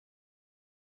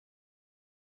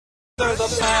They're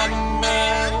the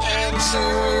Batman and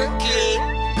Circuit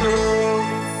Girl.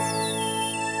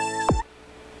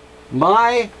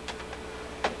 My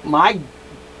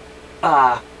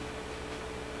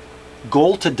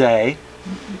goal today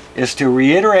is to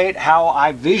reiterate how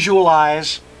I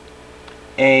visualize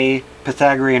a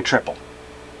Pythagorean triple,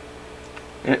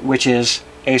 which is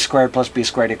a squared plus b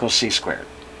squared equals c squared.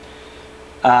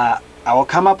 I will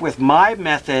come up with my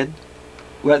method.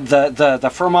 The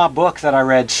Fermat book that I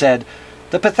read said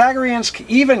the Pythagoreans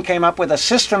even came up with a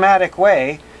systematic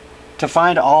way to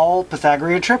find all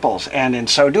Pythagorean triples, and in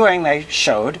so doing they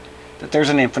showed that there's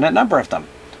an infinite number of them.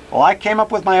 Well, I came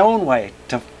up with my own way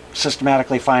to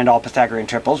systematically find all Pythagorean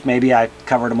triples. Maybe I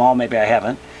covered them all, maybe I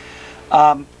haven't.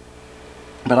 But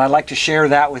I'd like to share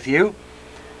that with you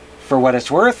for what it's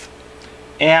worth.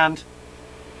 And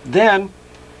then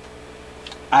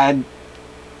I'd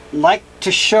like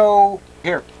to show,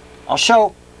 here, I'll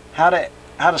show how to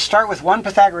start with one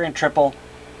Pythagorean triple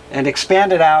and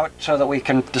expand it out so that we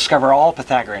can discover all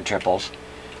Pythagorean triples.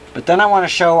 But then I want to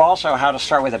show also how to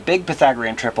start with a big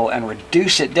Pythagorean triple and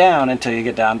reduce it down until you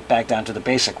get back down to the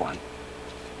basic one.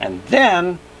 And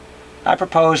then I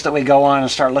propose that we go on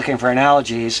and start looking for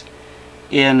analogies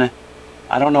in,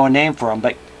 I don't know a name for them,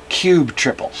 but cube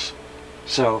triples.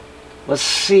 So let's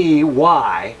see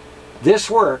why this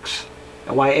works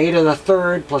and why a to the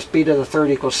third plus b to the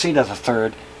third equals c to the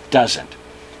third doesn't.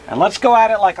 And let's go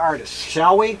at it like artists,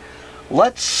 shall we?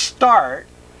 Let's start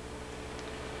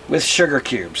with sugar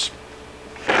cubes.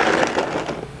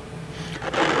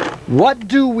 What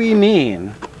do we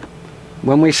mean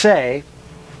when we say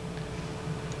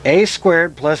a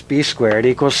squared plus b squared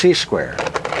equals c squared?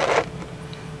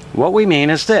 What we mean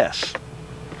is this.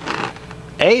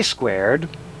 A squared,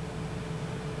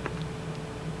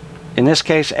 in this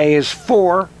case a is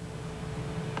 4,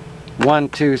 1,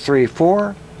 2, 3,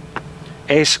 4.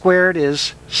 A squared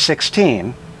is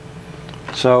 16.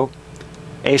 So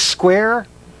a square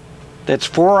that's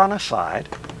 4 on a side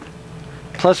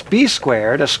plus b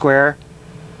squared, a square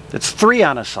that's 3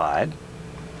 on a side,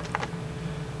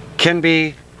 can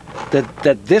be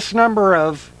that this number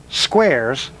of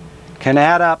squares can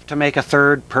add up to make a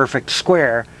third perfect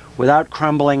square without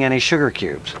crumbling any sugar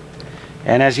cubes.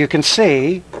 And as you can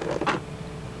see,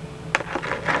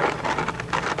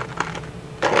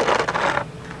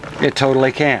 it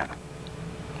totally can.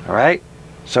 All right?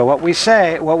 So what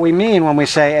we mean when we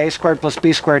say a squared plus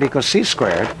b squared equals c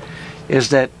squared is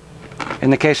that in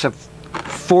the case of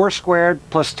 4 squared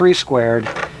plus 3 squared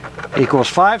equals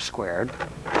 5 squared,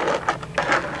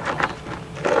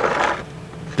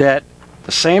 that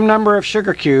the same number of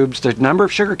sugar cubes, the number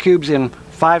of sugar cubes in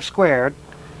 5 squared,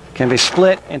 can be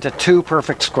split into 2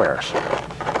 perfect squares.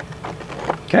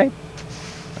 Okay?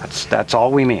 That's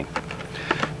all we mean.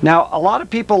 Now, a lot of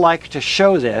people like to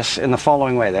show this in the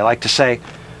following way. They like to say,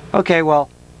 okay, well,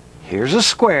 here's a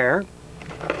square.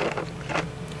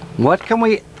 What can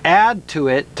we add to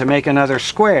it to make another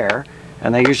square?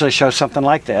 And they usually show something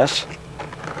like this,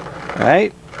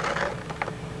 right?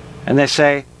 And they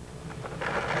say,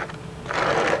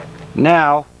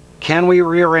 now, can we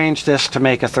rearrange this to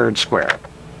make a third square?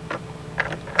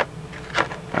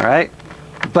 All right?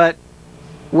 But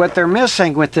what they're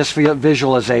missing with this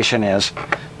visualization is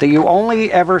that you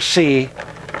only ever see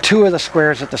 2 of the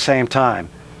squares at the same time.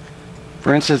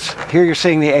 For instance, here you're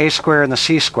seeing the a square and the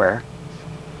c square.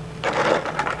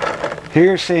 Here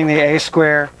you're seeing the a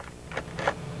square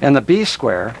and the b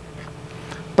square,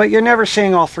 but you're never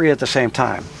seeing all 3 at the same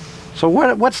time. So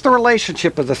what's the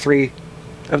relationship of the three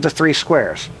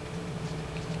squares?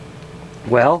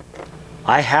 Well,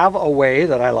 I have a way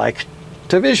that I like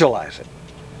to visualize it.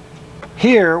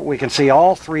 Here we can see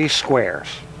all 3 squares.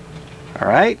 All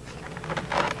right?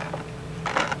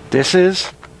 This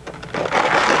is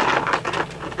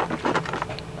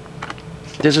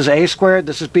a squared,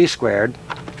 this is b squared.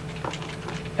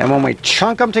 And when we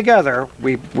chunk them together,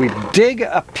 we dig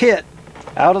a pit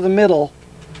out of the middle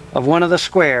of one of the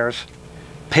squares,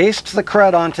 paste the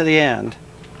crud onto the end,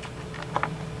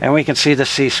 and we can see the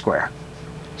c square.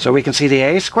 So we can see the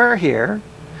a square here,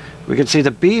 we can see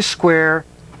the b square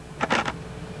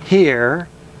here,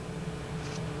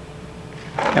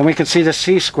 and we can see the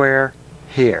c square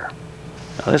here.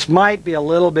 Now, this might be a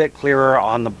little bit clearer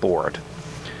on the board.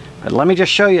 But let me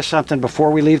just show you something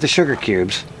before we leave the sugar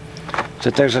cubes.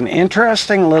 That there's an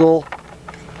interesting little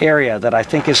area that I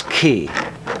think is key.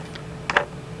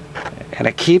 And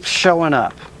it keeps showing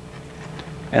up.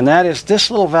 And that is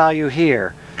this little value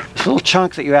here. This little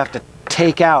chunk that you have to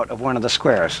take out of one of the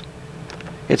squares.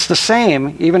 It's the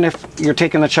same even if you're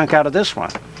taking the chunk out of this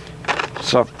one.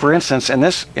 So for instance, in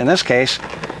this case,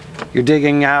 you're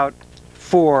digging out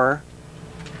 4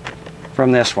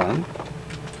 from this one.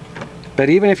 But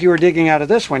even if you were digging out of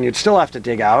this one, you'd still have to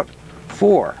dig out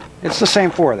 4. It's the same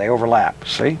 4, they overlap,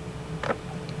 see?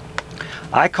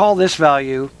 I call this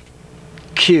value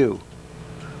Q.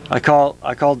 I call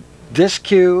this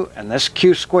Q and this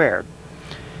Q squared.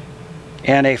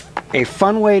 And a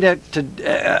fun way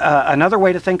another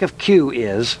way to think of Q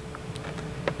is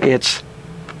it's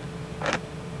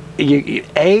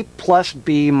A plus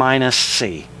B minus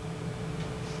C.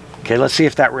 Okay, let's see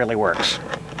if that really works.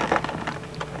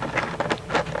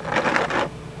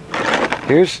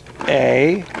 Here's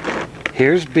A,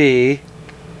 here's B,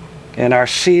 and our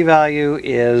C value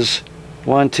is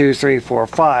 1, 2, 3, 4,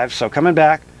 5. So coming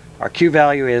back, our Q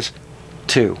value is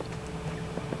 2.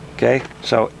 Okay,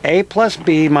 so A plus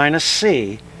B minus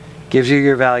C gives you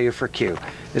your value for Q.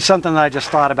 It's something that I just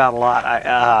thought about a lot.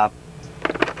 I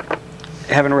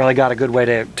haven't really got a good way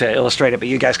to illustrate it, but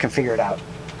you guys can figure it out.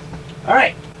 All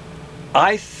right.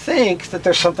 I think that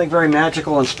there's something very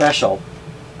magical and special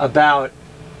about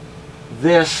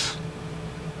this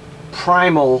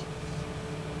primal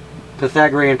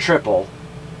Pythagorean triple,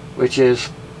 which is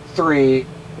 3,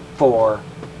 4,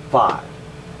 5.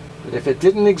 But if it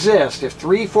didn't exist, if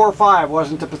 3, 4, 5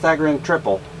 wasn't a Pythagorean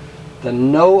triple,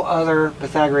 then no other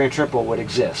Pythagorean triple would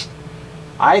exist.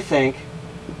 I think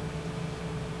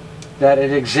that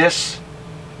it exists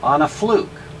on a fluke.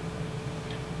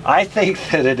 I think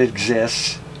that it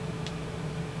exists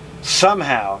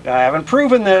somehow. Now, I haven't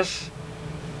proven this,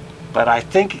 but I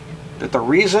think that the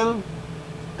reason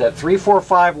that 3, 4,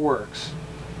 5 works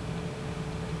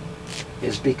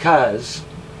is because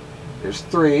there's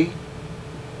 3.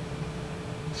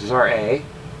 This is our A.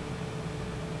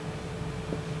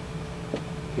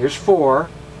 Here's 4.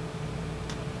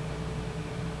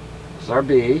 This is our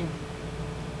B.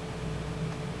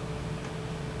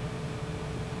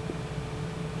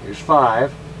 Here's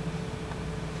 5.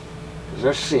 This is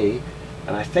our C.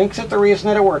 And I think that the reason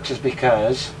that it works is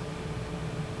because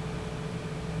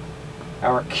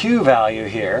our Q value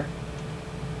here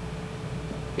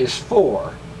is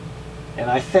 4. And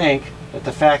I think that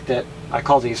the fact that I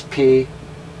call these P,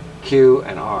 Q,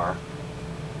 and R.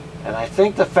 And I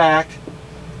think the fact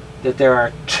that there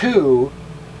are 2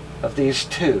 of these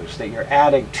 2's, that you're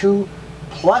adding 2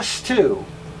 plus 2,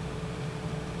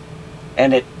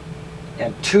 and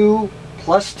 2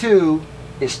 plus 2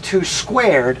 is 2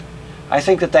 squared, I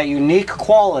think that unique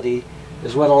quality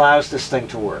is what allows this thing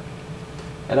to work.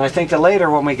 And I think that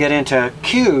later when we get into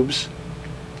cubes,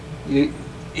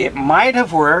 it might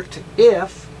have worked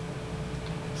if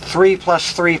 3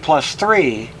 plus 3 plus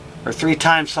 3, or 3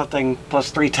 times something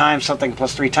plus 3 times something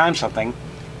plus 3 times something,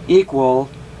 equal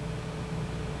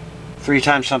 3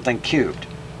 times something cubed.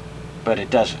 But it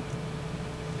doesn't.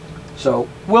 So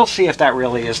we'll see if that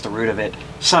really is the root of it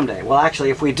someday. Well, actually,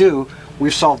 if we do,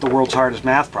 we've solved the world's hardest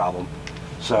math problem.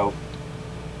 So,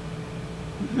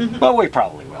 well, we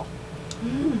probably will.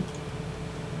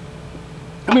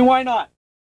 I mean, why not?